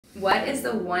What is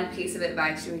the one piece of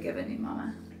advice you would give a new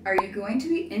mama? Are you going to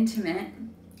be intimate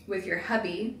with your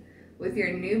hubby, with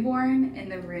your newborn in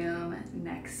the room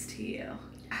next to you?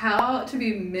 How to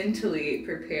be mentally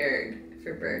prepared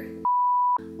for birth.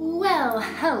 Well,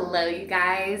 hello you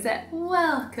guys.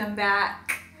 Welcome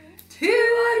back to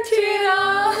our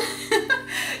channel.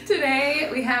 Today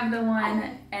we have the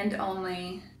one and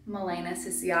only Milena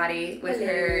Ciciotti with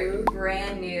her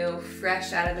brand new,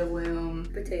 fresh out of the womb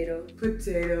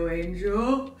potato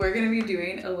angel. We're gonna be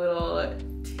doing a little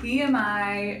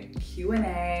TMI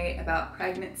Q&A about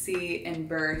pregnancy and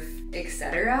birth,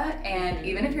 etc. And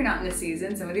even if you're not in the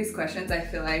season, some of these questions I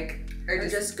feel like are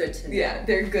just good to know. Yeah,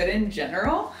 they're good in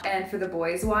general. And for the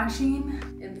boys watching,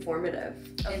 informative.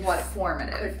 What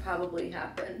could probably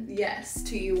happen. Yes,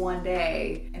 to you one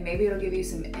day, and maybe it'll give you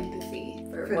some empathy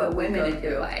for the women in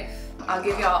your life. I'll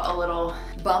give y'all a little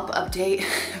bump update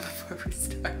before we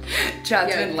start.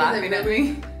 Chad's been laughing at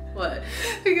me. What?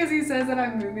 Because he says that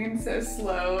I'm moving so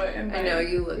slow and I know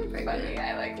you look pregnant. Funny.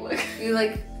 I look.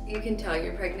 You can tell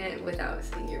you're pregnant without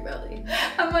seeing your belly.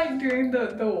 I'm doing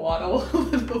the waddle a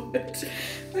little bit.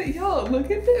 But y'all, look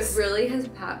at this. It really has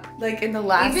popped. In the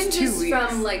last 2 weeks. Even just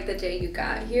from the day you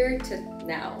got here to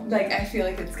now. I feel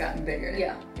like it's gotten bigger.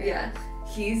 Yeah.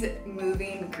 He's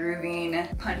moving, grooving,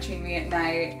 punching me at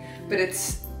night, but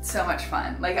it's so much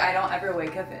fun. I don't ever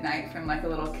wake up at night from a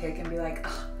little kick and be like,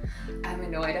 oh, I'm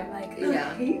annoyed. I'm like, oh,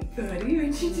 yeah. Hey buddy,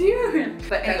 what you doing?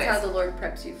 But anyways, that's how the Lord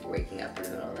preps you for waking up in the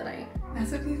middle of the night.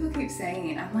 That's what people keep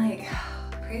saying. I'm like,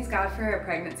 praise God for a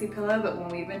pregnancy pillow, but when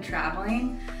we've been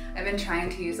traveling, I've been trying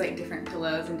to use different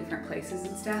pillows in different places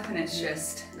and stuff, and it's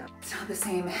just, it's not the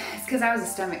same. It's because I was a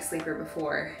stomach sleeper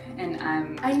before, and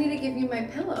I need to give you my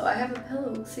pillow. I have a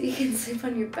pillow so you can sleep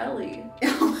on your belly.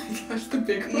 Oh my gosh, the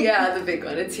big one? Yeah, the big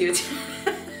one. It's huge.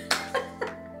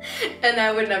 And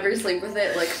I would never sleep with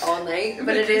it all night,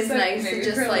 but it is nice to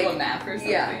just for a little nap or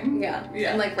something. Yeah.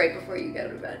 And right before you go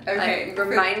to bed. Okay.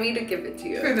 Remind me to give it to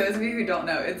you. For those of you who don't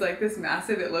know, it's this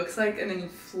massive, it looks like an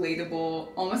inflatable,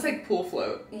 almost like pool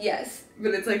float. Yes.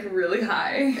 But it's really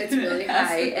high. It's really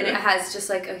high, and it has just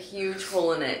a huge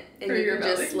hole in it, and you can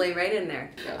just lay right in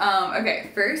there. Okay,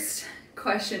 first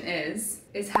question is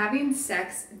having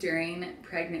sex during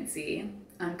pregnancy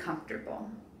uncomfortable?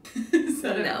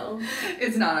 No.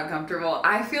 It's not uncomfortable.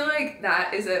 I feel like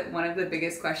that is one of the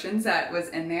biggest questions that was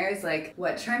in there is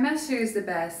what trimester is the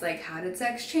best? How did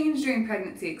sex change during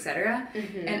pregnancy, etc.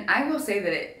 And I will say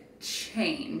that it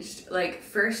changed.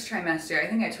 First trimester, I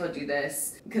think I told you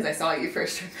this because I saw you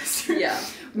first trimester. Yeah.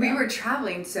 We were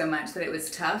traveling so much that it was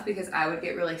tough because I would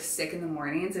get really sick in the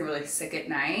mornings and really sick at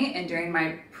night, and during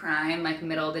my prime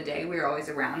middle of the day we were always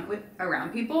around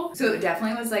people, so it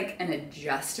definitely was an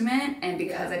adjustment, and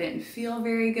because I didn't feel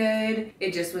very good,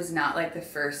 it just was not the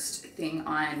first thing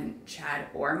on Chad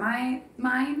or my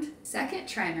mind. Second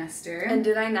trimester, and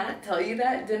did I not tell you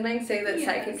that? Didn't I say that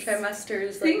second trimester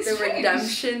is the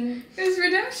redemption? It was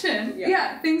redemption.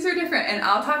 Yeah, things are different, and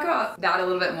I'll talk about that a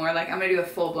little bit more. I'm gonna do a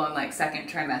full-blown second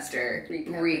trimester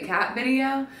recap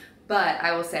video. But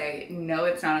I will say, no,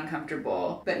 it's not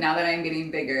uncomfortable. But now that I'm getting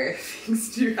bigger,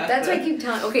 things do have That's what I keep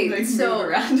telling. Okay, so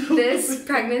this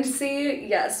pregnancy,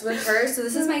 yes, with her. So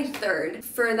this is my third.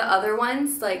 For the other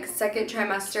ones, second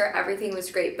trimester, everything was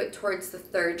great. But towards the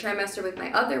third trimester with my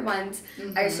other ones,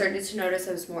 I started to notice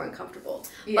I was more uncomfortable.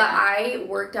 Yeah. But I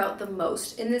worked out the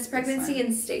most in this pregnancy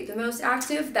and stayed the most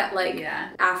active. That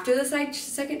after the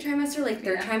second trimester,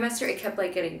 third trimester, it kept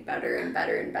getting better and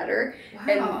better and better.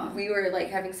 Wow. And we were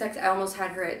having sex. I almost had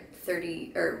her at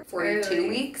 30 or 42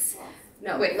 weeks.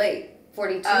 No, wait, late.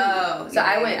 42. Oh, so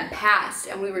I went past,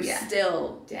 and we were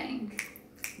still getting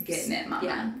it,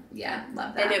 mama. Yeah,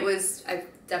 love that. And it was, I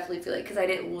definitely feel because I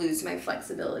didn't lose my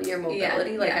flexibility or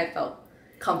mobility. I felt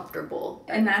comfortable.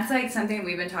 And that's something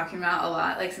we've been talking about a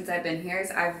lot since I've been here,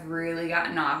 is I've really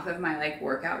gotten off of my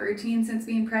workout routine since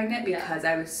being pregnant because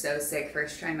I was so sick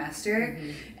first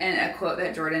trimester. And a quote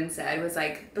that Jordan said was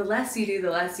the less you do, the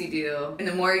less you do, and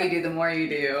the more you do, the more you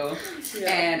do.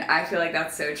 And I feel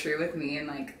that's so true with me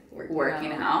and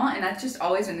working out, and that's just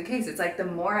always been the case. It's the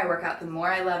more I work out, the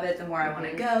more I love it, the more I want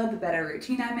to go, the better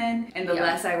routine I'm in, and the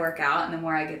less I work out and the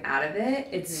more I get out of it,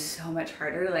 it's so much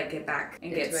harder to get back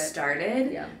and get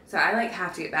started. So I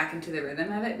have to get back into the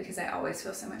rhythm of it because I always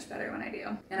feel so much better when I do,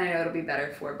 and I know it'll be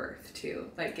better for birth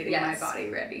too, getting my body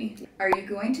ready. Are you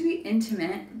going to be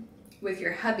intimate with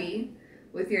your hubby,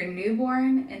 with your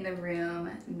newborn in the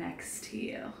room next to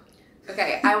you?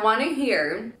 Okay, I want to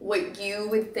hear what you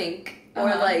would think, or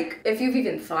if you've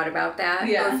even thought about that,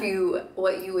 or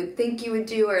what you would think you would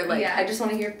do, or I just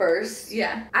want to hear first.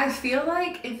 Yeah, I feel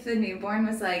if the newborn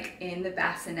was in the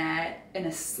bassinet and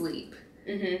asleep,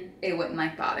 it wouldn't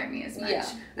like bother me as much. Yeah.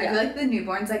 I feel like the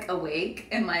newborn's like awake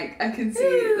and like I can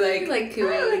see like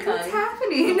cooing, like what's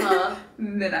happening.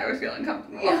 Then I would feel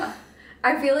uncomfortable. Yeah.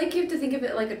 I feel like you have to think of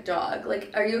it like a dog.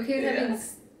 Like, are you okay with having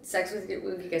sex with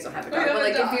you guys don't have a dog, but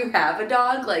like if you have a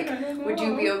dog, like would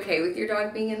you be okay with your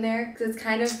dog being in there? Because it's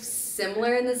kind of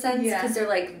similar in the sense because they're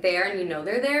like there and you know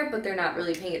they're there, but they're not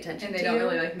really paying attention and they don't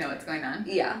really like know what's going on.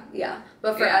 Yeah.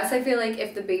 But for us, I feel like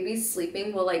if the baby's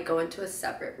sleeping, we'll like go into a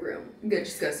separate room. Good,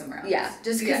 just go somewhere else. Yeah,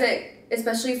 just because it,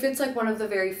 especially if it's like one of the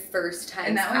very first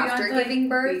times after giving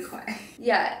birth. Be quiet.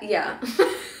 Yeah.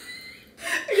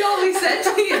 You always said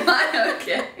to me, "Am I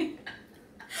okay?"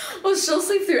 Well, she'll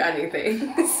sleep through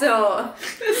anything, so.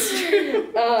 That's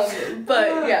true.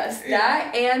 But yes,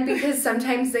 that and because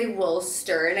sometimes they will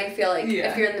stir, and I feel like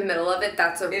if you're in the middle of it,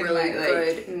 that's a really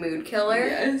good mood killer.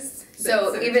 Yes.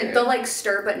 So even they'll like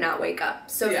stir but not wake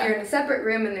up. So if you're in a separate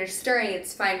room and they're stirring,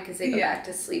 it's fine because they go back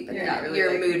to sleep and really,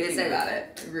 your like, mood isn't about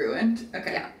it ruined.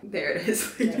 Okay. Yeah. There it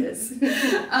is.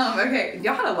 Okay.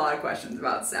 Y'all had a lot of questions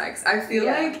about sex. I feel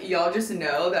like y'all just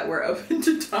know that we're open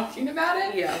to talking about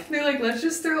it. Yeah. They're like, let's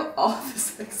just throw all the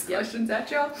sex questions at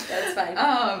y'all. That's fine.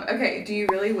 Okay. Do you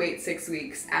really wait 6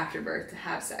 weeks after birth to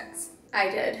have sex? I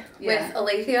did. With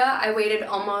Alethea, I waited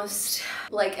almost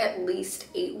like at least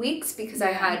 8 weeks because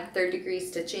I had 3rd-degree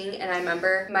stitching, and I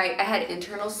remember I had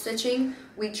internal stitching.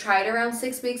 We tried around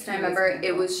 6 weeks, and I remember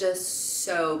it was just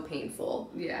so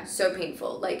painful. Yeah. So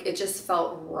painful. Like it just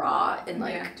felt raw, and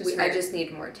like I just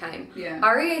need more time. Yeah.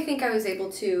 Ari, I think I was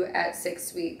able to at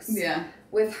 6 weeks. Yeah.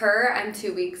 With her, I'm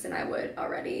 2 weeks and I would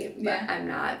already, but I'm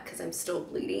not because I'm still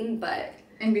bleeding.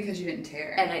 And because you didn't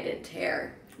tear. And I didn't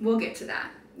tear. We'll get to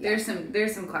that. There's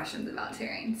some questions about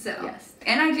tearing, so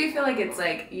and I do feel like it's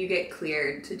like you get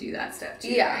cleared to do that stuff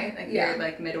too, right? Like your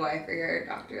like midwife or your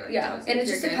doctor, like and it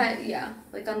just depends,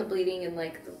 like on the bleeding and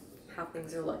like how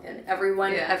things are looking.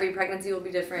 Every pregnancy will be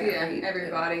different.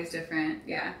 Every body's different.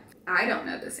 Yeah. I don't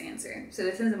know this answer, so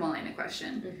this is a Milena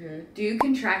question. Do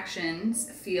contractions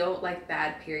feel like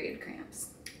bad period cramps?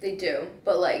 They do,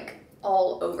 but like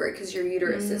all over because your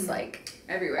uterus is like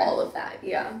everywhere. All of that,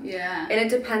 yeah. And it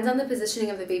depends on the positioning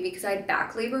of the baby because I had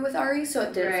back labor with Ari, so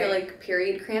it didn't feel like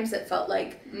period cramps. It felt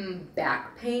like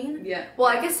back pain. Yeah. Well,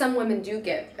 I guess some women do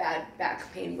get bad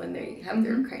back pain when they have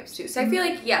their cramps too. So I feel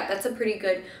like that's a pretty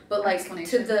good, but like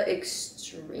to the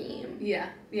extreme.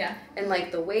 Yeah. And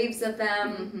like the waves of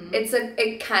them,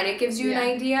 it kind of gives you an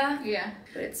idea. Yeah.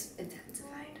 But it's intensified.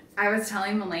 I was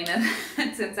telling Milena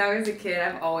that since I was a kid,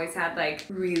 I've always had like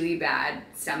really bad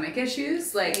stomach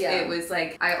issues. Like it was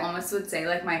like, I almost would say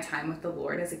like my time with the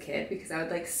Lord as a kid because I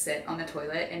would like sit on the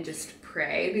toilet and just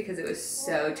pray because it was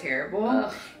so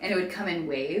terrible. And it would come in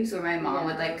waves where my mom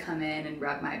would like come in and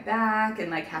rub my back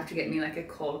and like have to get me like a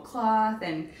cold cloth,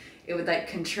 and it would like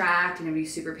contract and it would be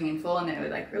super painful, and then it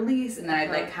would like release, and then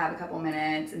I'd like have a couple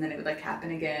minutes and then it would like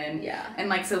happen again. And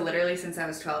like so literally since I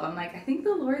was 12, I'm like, I think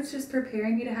the Lord's just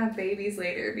preparing me to have babies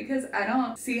later because I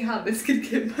don't see how this could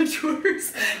get much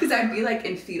worse. Because I'd be like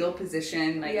in fetal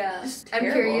position, like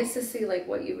I'm curious to see like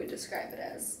what you would describe it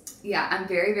as. Yeah, I'm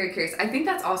very, very curious. I think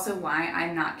that's also why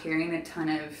I'm not carrying a ton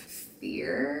of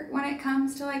fear when it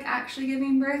comes to like actually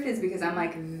giving birth, is because I'm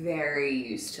like very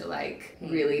used to like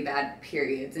really bad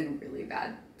periods and really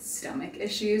bad stomach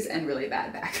issues and really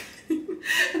bad back.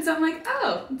 And so I'm like,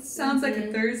 oh, it sounds like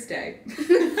a Thursday.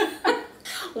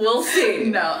 We'll see.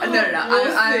 No.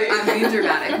 I'm being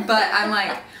dramatic, but I'm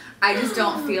like, I just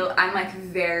don't feel, I'm like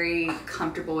very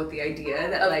comfortable with the idea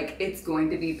that like it's going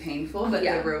to be painful, but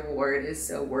the reward is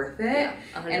so worth it.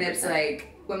 And it's like,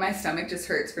 when my stomach just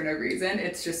hurts for no reason,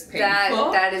 it's just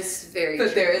painful. That is very true.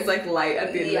 But there is like light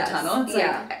at the end of the tunnel. It's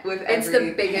like with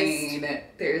every pain,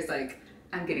 there's like,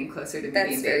 I'm getting closer to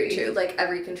being very true. Like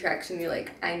every contraction, you're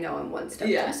like, I know I'm one step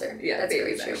closer. Yeah, that's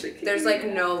very true. There's like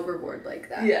no reward like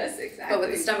that. Yes, exactly. But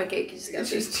with the stomach ache, you just gotta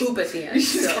just poop at the end. You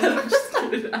just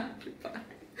get it out.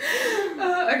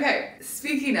 Okay,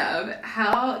 speaking of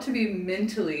how to be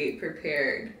mentally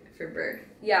prepared for birth.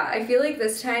 Yeah, I feel like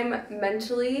this time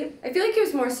mentally, I feel like it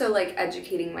was more so like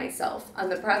educating myself on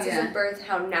the process of birth,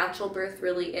 how natural birth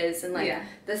really is, and like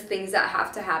the things that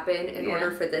have to happen in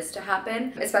order for this to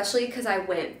happen. Especially because I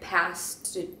went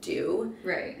past to do.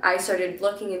 Right. I started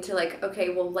looking into like, okay,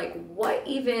 well, like what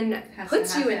even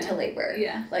puts you into labor?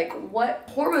 Yeah. Like what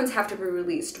hormones have to be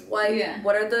released? What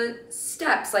are the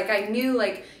steps? Like I knew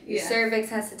like your cervix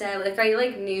has to dilate. Like I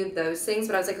like knew those things,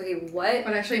 but I was like, okay, what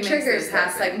actually triggers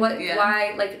this? Like what? Why?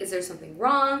 Like, is there something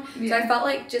wrong? So I felt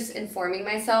like just informing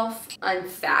myself on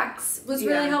facts was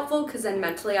really helpful, because then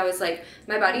mentally I was like,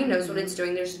 my body knows what it's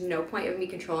doing. There's no point of me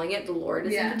controlling it. The Lord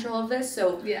is in control of this,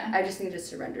 so I just need to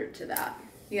surrender to that.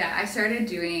 Yeah, I started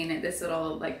doing this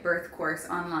little like birth course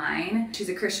online. She's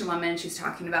a Christian woman. She's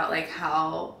talking about like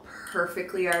how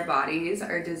perfectly our bodies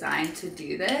are designed to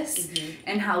do this,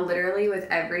 and how literally with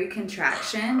every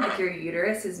contraction, like your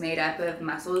uterus is made up of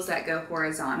muscles that go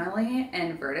horizontally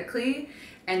and vertically,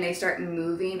 and they start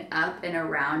moving up and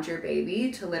around your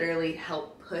baby to literally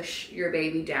help push your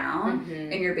baby down,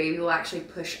 and your baby will actually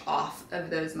push off of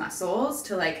those muscles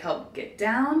to like help get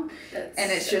down.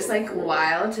 And it's so just like cool.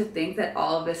 Wild to think that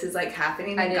all of this is like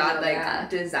happening, and God like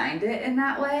designed it in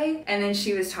that way. And then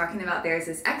she was talking about there's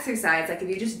this exercise, like if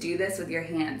you just do this with your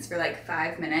hands for like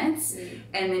 5 minutes,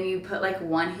 and then you put like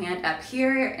one hand up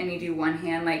here and you do one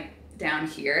hand like down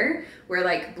here, where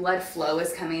like blood flow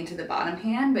is coming to the bottom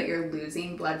hand, but you're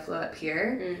losing blood flow up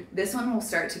here. This one will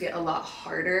start to get a lot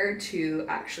harder to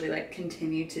actually like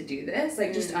continue to do this,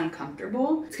 like just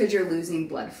uncomfortable. It's because you're losing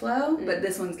blood flow, but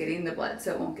this one's getting the blood,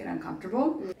 so it won't get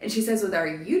uncomfortable. And she says with our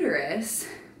uterus,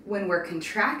 when we're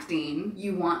contracting,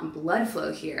 you want blood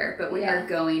flow here, but when you're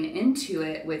going into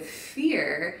it with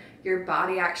fear, your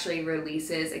body actually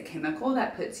releases a chemical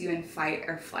that puts you in fight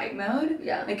or flight mode,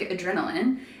 like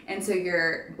adrenaline. And so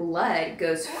your blood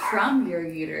goes from your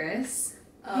uterus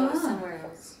somewhere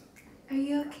else. Are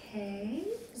you okay?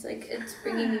 It's like, it's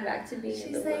bringing me back to being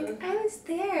in the womb. She's like, I was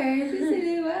there just a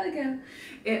little while ago.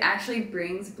 It actually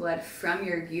brings blood from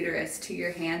your uterus to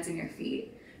your hands and your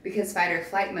feet, because fight or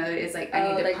flight mode is like,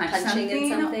 I need to punch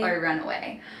something or run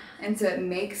away. And so it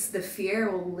makes, the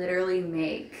fear will literally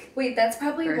make... Wait, that's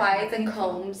probably why the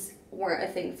combs weren't a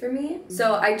thing for me.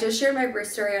 So I just shared my birth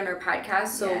story on our podcast,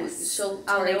 so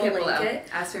I'll link it below. It.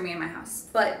 As for me in my house.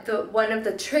 But one of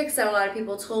the tricks that a lot of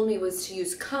people told me was to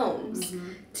use combs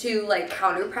to like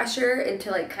counter pressure and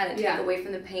to like kind of take away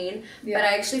from the pain. But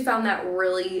I actually found that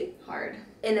really hard.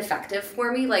 Ineffective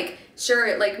for me. Like, sure,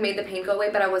 it like made the pain go away,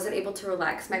 but I wasn't able to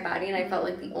relax my body, and I felt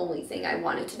like the only thing I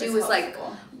wanted to do was like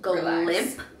go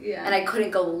limp, and I couldn't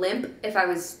go limp if I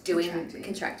was doing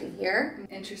contracting here.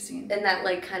 Interesting. And that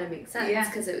like kind of makes sense,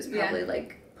 because it was probably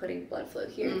like putting blood flow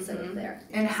here instead of there.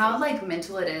 And how like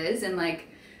mental it is, and like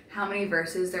how many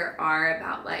verses there are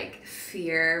about like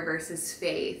fear versus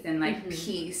faith and like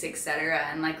peace, etc.,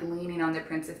 and like leaning on the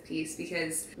Prince of Peace.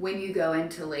 Because when you go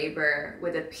into labor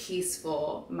with a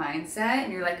peaceful mindset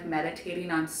and you're like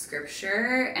meditating on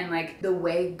scripture and like the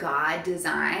way God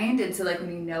designed, and so like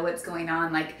when you know what's going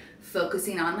on, like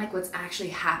focusing on like what's actually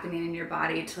happening in your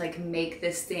body to like make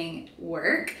this thing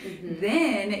work,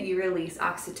 then you release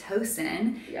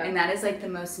oxytocin, and that is like the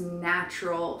most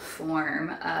natural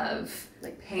form of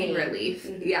like pain relief.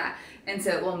 And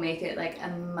so it will make it like a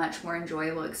much more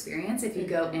enjoyable experience if you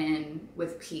go in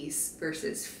with peace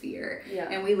versus fear.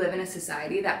 And we live in a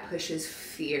society that pushes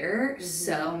fear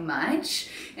so much,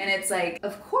 and it's like,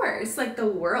 of course, like the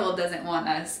world doesn't want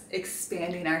us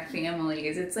expanding our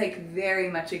families. It's like very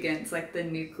much against like the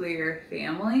nuclear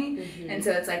family. And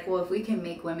so it's like, well, if we can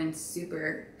make women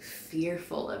super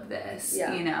fearful of this,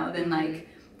 you know, then like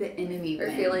the enemy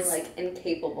wins. Or feeling like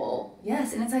incapable.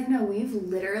 Yes, and it's like, no, we've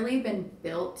literally been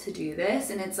built to do this.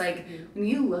 And it's like, when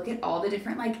you look at all the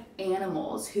different like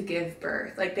animals who give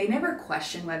birth, like they never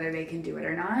question whether they can do it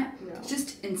or not. It's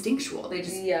just instinctual. They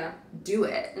just do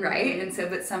it, right? And so,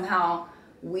 but somehow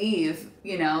we've,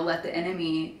 you know, let the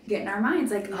enemy get in our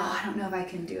minds like, oh, I don't know if I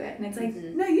can do it. And it's like,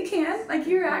 no, you can. Like,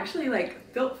 you're actually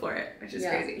like built for it, which is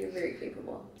crazy. You're very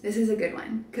capable. This is a good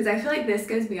one, because I feel like this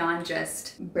goes beyond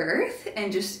just birth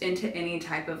and just into any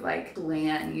type of like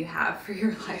plan you have for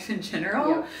your life in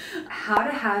general. How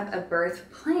to have a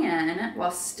birth plan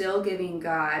while still giving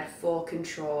God full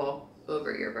control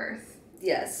over your birth.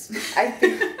 Yes,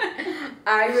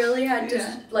 I really had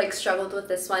to like struggled with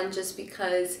this one just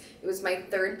because it was my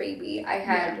third baby. I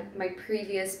had my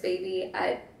previous baby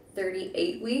at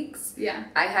 38 weeks.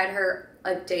 I had her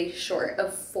a day short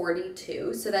of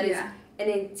 42, so that is an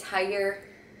entire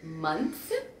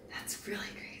month. That's really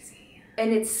crazy.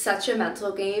 And it's such a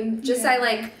mental game. Just I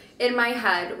like in my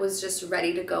head was just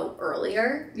ready to go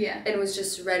earlier. And was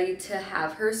just ready to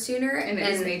have her sooner. And it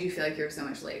just made you feel like you were so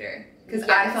much later. Because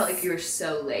I felt like you were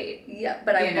so late.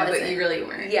 But I wasn't. But you really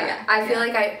weren't. I feel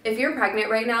like if you're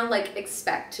pregnant right now, like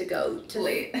expect to go to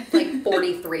late, like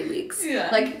 43 weeks.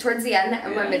 Like towards the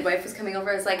end, my midwife was coming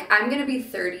over. I was like, I'm gonna be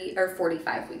 30 or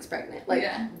 45 weeks pregnant.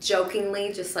 Like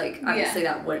jokingly, just like obviously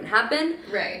that wouldn't happen.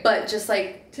 But just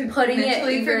like putting it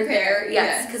either there.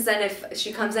 Because then if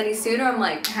she comes any sooner, I'm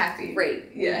like happy.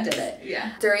 Great, we did it.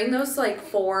 During those like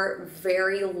 4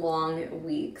 very long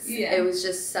weeks, it was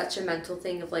just such a mental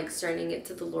thing of like starting turning it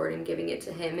to the Lord and giving it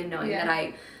to him and knowing Yeah. that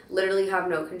I literally have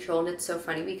no control. And it's so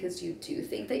funny because you do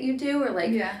think that you do, or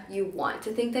like you want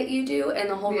to think that you do. And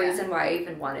the whole reason why I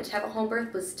even wanted to have a home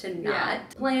birth was to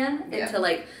not plan and to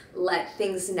like let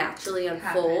things naturally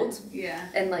unfold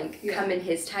and like come in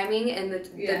his timing. And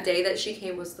the day that she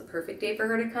came was the perfect day for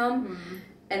her to come.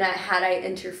 And had I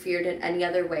interfered in any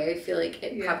other way, I feel like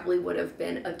it probably would have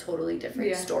been a totally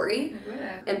different story.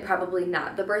 And probably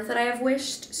not the birth that I have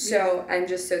wished. So I'm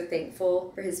just so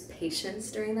thankful for his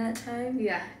patience during that time.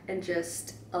 And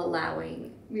just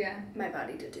allowing my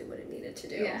body to do what it needed to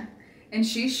do. And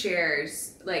she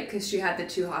shares, like, because she had the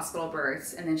 2 hospital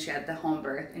births and then she had the home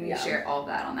birth, and you share all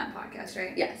that on that podcast,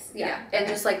 right? Yes. And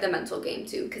just like the mental game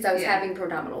too, because I was having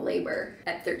predominal labor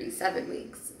at 37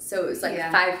 weeks. So it was like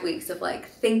 5 weeks of like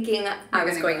thinking I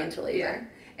was going into labor.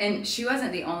 And she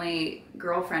wasn't the only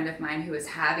girlfriend of mine who was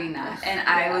having that. And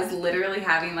I was literally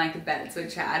having like bets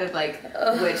with Chad of like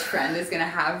which friend is gonna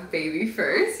have baby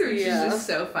first, which is just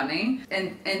so funny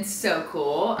and so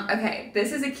cool. Okay,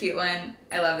 this is a cute one.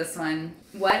 I love this one.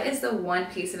 What is the one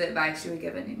piece of advice you would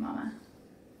give a new mama?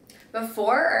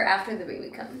 Before or after the baby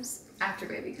comes? After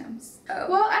baby comes. Oh.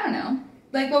 Well, I don't know.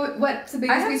 Like, what's the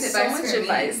biggest piece of advice for me? so much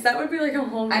advice. That would be like a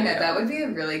whole video. I know, that would be a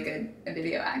really good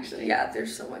video, actually. Yeah,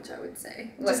 there's so much I would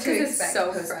say. What just because it's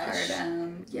so fresh.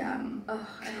 Yeah. Oh,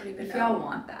 I don't even know. If y'all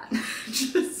want that.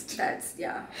 Just... That's,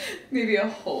 maybe a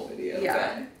whole video.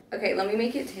 Yeah. Okay, let me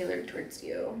make it tailored towards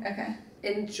you. Okay.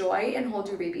 Enjoy and hold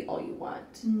your baby all you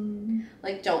want.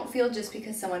 Like, don't feel just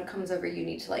because someone comes over you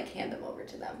need to like hand them over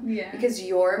to them. Because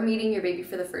you're meeting your baby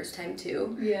for the first time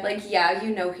too. Like,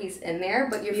 you know he's in there,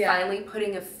 but you're finally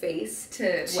putting a face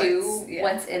to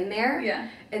what's in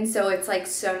there. And so it's like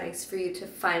so nice for you to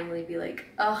finally be like,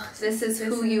 oh, this is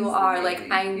who you are. Like,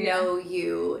 I know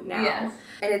you now.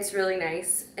 And it's really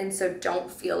nice. And so don't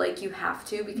feel like you have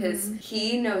to, because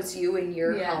he knows you in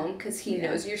your home, because he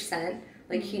knows your scent.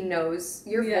 Like, he knows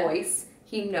your voice.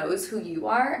 He knows who you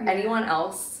are. Anyone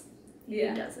else, he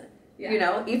doesn't. You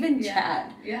know, even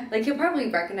Chad. Like, he'll probably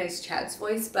recognize Chad's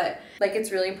voice, but, like,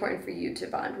 it's really important for you to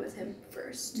bond with him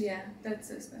first. Yeah, that's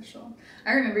so special.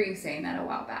 I remember you saying that a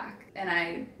while back, and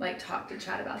I, like, talked to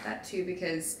Chad about that, too,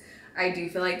 because I do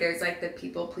feel like there's, like, the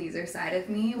people pleaser side of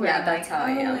me where I'm that's like, how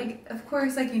I am. Like, of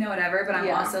course, like, you know, whatever, but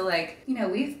I'm also like, you know,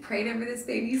 we've prayed over this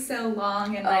baby so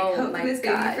long and, like, hoped for this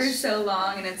baby for so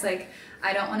long, and it's like,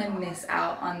 I don't want to miss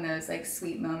out on those, like,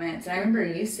 sweet moments. And I remember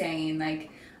you saying, like,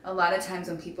 a lot of times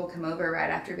when people come over right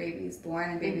after baby's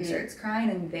born and baby starts crying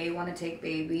and they want to take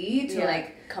baby to,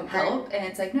 like, help. And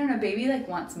it's like, no, baby, like,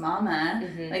 wants mama.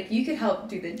 Like, you could help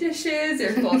do the dishes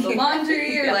or fold the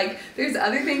laundry or, like, there's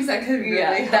other things that could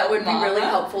really help that would mama. be really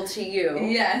helpful to you.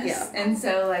 Yes. And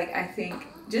so, like, I think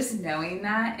just knowing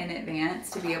that in advance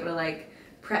to be able to, like,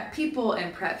 prep people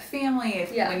and prep family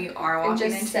if when you are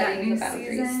walking into that new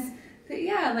season.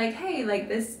 Like, hey, like,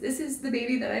 this is the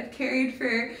baby that I've carried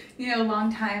for, you know, a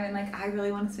long time, and, like, I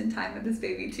really want to spend time with this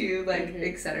baby too, like,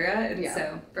 etc. And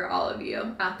so for all of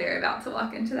you out there about to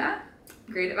walk into that,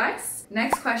 great advice.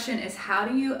 Next question is, how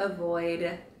do you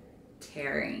avoid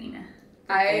tearing?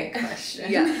 Big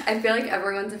question. I feel like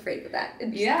everyone's afraid of that.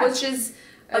 Which is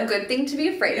a good thing to be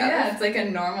afraid of. Yeah, it's like a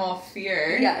normal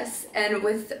fear. Yes, and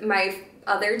with my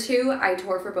other 2, I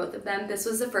tore for both of them. This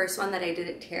was the first one that I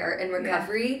didn't tear, and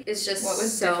recovery is just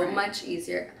so much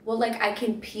easier. Well, like, I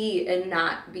can pee and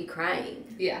not be crying.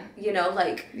 You know,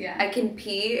 like, I can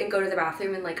pee and go to the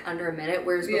bathroom in, like, under a minute,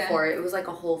 whereas before it was, like,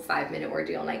 a whole 5-minute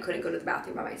ordeal, and I couldn't go to the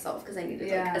bathroom by myself because I needed,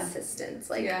 like, assistance.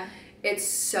 Like, it's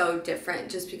so different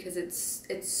just because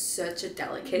it's such a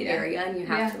delicate area, and you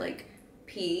have to, like,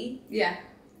 pee.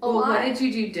 Well, what did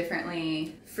you do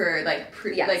differently for, like,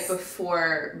 like,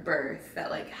 before birth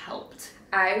that, like, helped?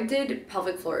 I did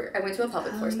pelvic floor. I went to a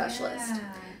pelvic floor specialist.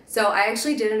 So I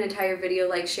actually did an entire video,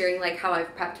 like, sharing, like, how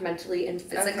I've prepped mentally and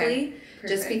physically.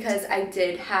 Just because I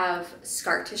did have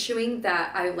scar tissuing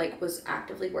that I, like, was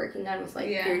actively working on with, like,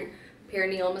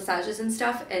 perineal massages and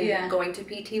stuff, and going to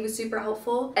PT was super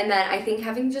helpful. And then I think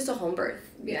having just a home birth,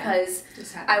 because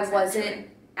I wasn't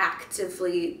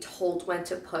actively told when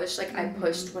to push. Like, I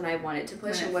pushed when I wanted to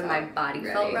push and when my body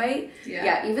felt right.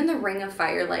 Even the ring of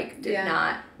fire, like, did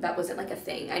not, that wasn't, like, a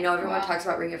thing. I know everyone talks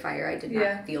about ring of fire. I did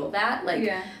not feel that. Like,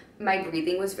 my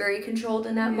breathing was very controlled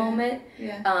in that moment.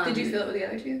 Did you feel it with the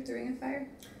other 2, the ring of fire?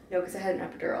 No, because I had an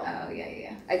epidural. Oh,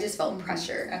 yeah. I just felt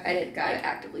pressure. Okay, I didn't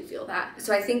actively feel that.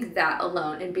 So I think that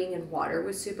alone and being in water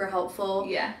was super helpful.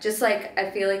 Yeah. Just like,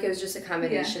 I feel like it was just a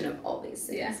combination of all these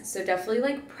things. Yeah. So definitely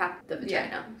like prep the vagina.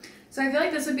 Yeah. So I feel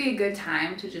like this would be a good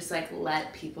time to just like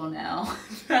let people know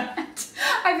that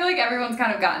I feel like everyone's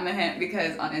kind of gotten the hint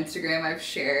because on Instagram I've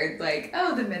shared like,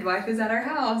 oh, the midwife is at our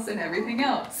house and everything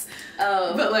else.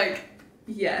 Oh. But like,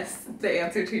 yes, the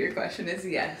answer to your question is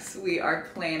yes. We are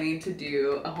planning to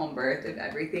do a home birth if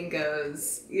everything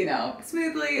goes, you know,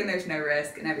 smoothly and there's no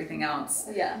risk and everything else.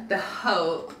 Yeah. The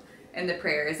hope and the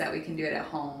prayer is that we can do it at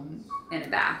home in a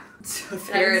bath. So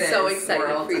there it is. I'm so excited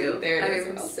world. for you. There it is.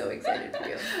 I'm so excited for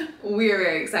you. We are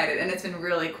very excited, and it's been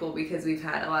really cool because we've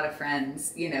had a lot of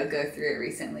friends, you know, go through it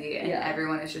recently, and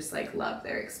everyone has just like loved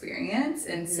their experience.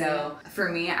 And so for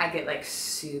me, I get like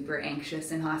super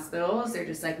anxious in hospitals. They're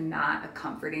just like not a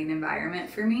comforting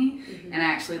environment for me. And I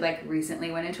actually like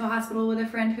recently went into a hospital with a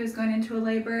friend who was going into a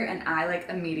labor, and I like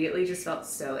immediately just felt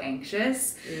so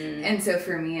anxious. And so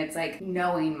for me, it's like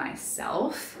knowing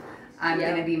myself. I'm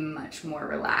gonna be much more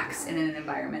relaxed in an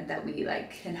environment that we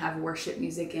like can have worship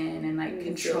music in and like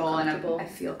control, and I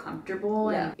feel comfortable.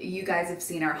 And you guys have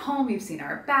seen our home, you've seen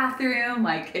our bathroom.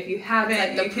 Like if you haven't,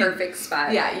 it's like the perfect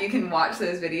spot. Yeah, you can watch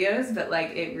those videos, but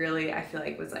like it really, I feel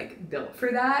like was like built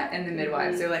for that, and the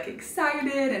midwives are like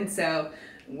excited, and so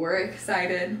we're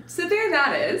excited. So there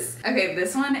that is. Okay,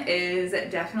 this one is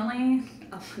definitely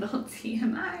a little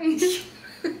TMI.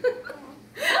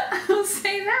 I'll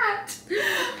say that.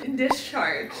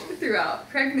 Discharge throughout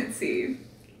pregnancy.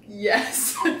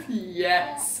 Yes.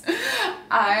 Yes.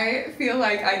 I feel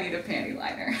like I need a panty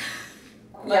liner.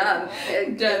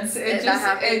 It just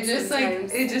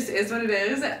is what it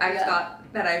is. I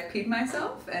thought that I've peed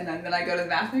myself, and then I go to the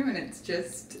bathroom and it's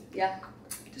just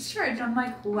discharged. I'm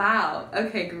like, wow,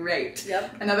 okay, great.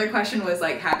 Another question was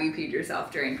like, have you peed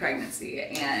yourself during pregnancy?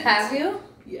 And have you?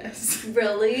 Yes.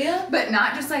 Really? But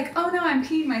not just like, oh no, I'm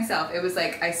peeing myself. It was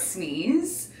like I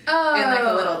sneeze. And like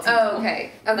a little tinkle. Oh,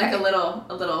 okay. Like a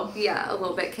little. Yeah, a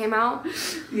little bit came out.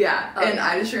 Yeah. And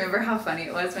I just remember how funny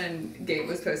it was when Gabe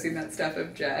was posting that stuff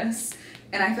of Jess.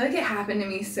 And I feel like it happened to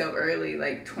me so early,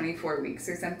 like 24 weeks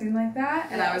or something like that.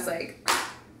 And I was like,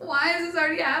 why is this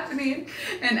already happening?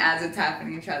 And as it's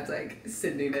happening, Chad's like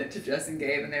sending it to Jess and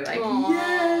Gabe, and they're like,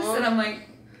 yes. And I'm like,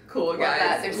 cool,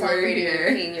 guys. They're celebrating you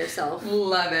peeing yourself.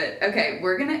 Love it. Okay,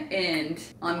 we're gonna end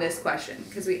on this question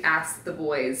because we asked the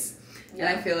boys, and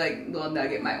I feel like little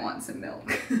Nugget might want some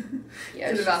milk.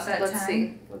 Yeah, about that let's time.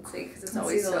 see, because it's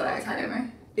always so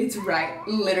accurate. It's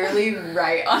literally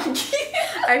right on key.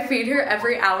 I feed her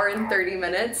every hour and 30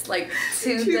 minutes, like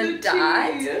to the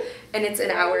dot, and it's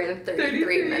an hour and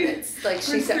 33 minutes. Like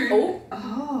she said,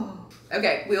 oh.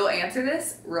 Okay, we will answer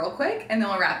this real quick, and then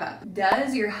we'll wrap up.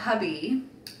 Does your hubby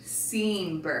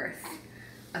seeing birth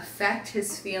affect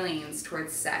his feelings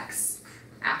towards sex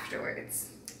afterwards?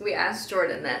 We asked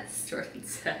Jordan this. Jordan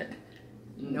said,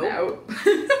 nope.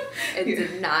 It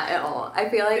did not at all. I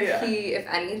feel like he, if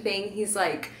anything, he's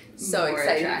like so more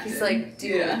excited. Attracted. He's like,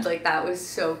 dude, like that was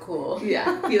so cool.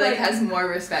 Yeah, he like has more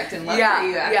respect and love for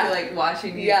you after like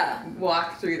watching you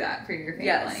walk through that for your family.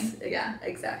 Yes, yeah,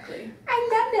 exactly. I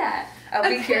love that. I'll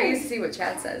be curious to see what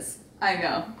Chad says. I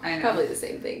know. Probably the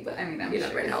same thing, but I mean, I'm you sure.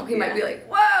 never know. He might be like,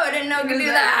 whoa, I didn't know you could do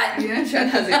that. You know, Chad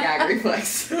has a gag reflex,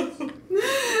 so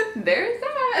there's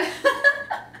that.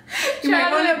 You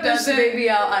might want to push the baby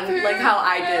out on like how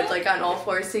I did, like on all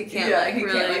fours, so you can't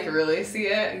can't really see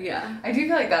it. Yeah. I do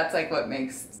feel like that's like what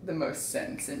makes the most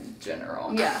sense in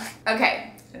general. Yeah.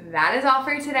 Okay, that is all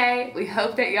for today. We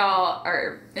hope that y'all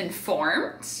are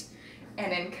informed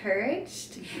and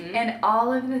encouraged, and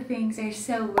all of the things are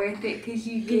so worth it because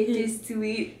you get this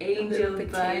sweet angel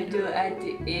bundle at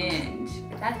the end.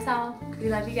 That's all. We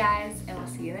love you guys, and we'll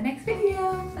see you in the next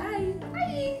video. Bye.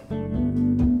 Bye.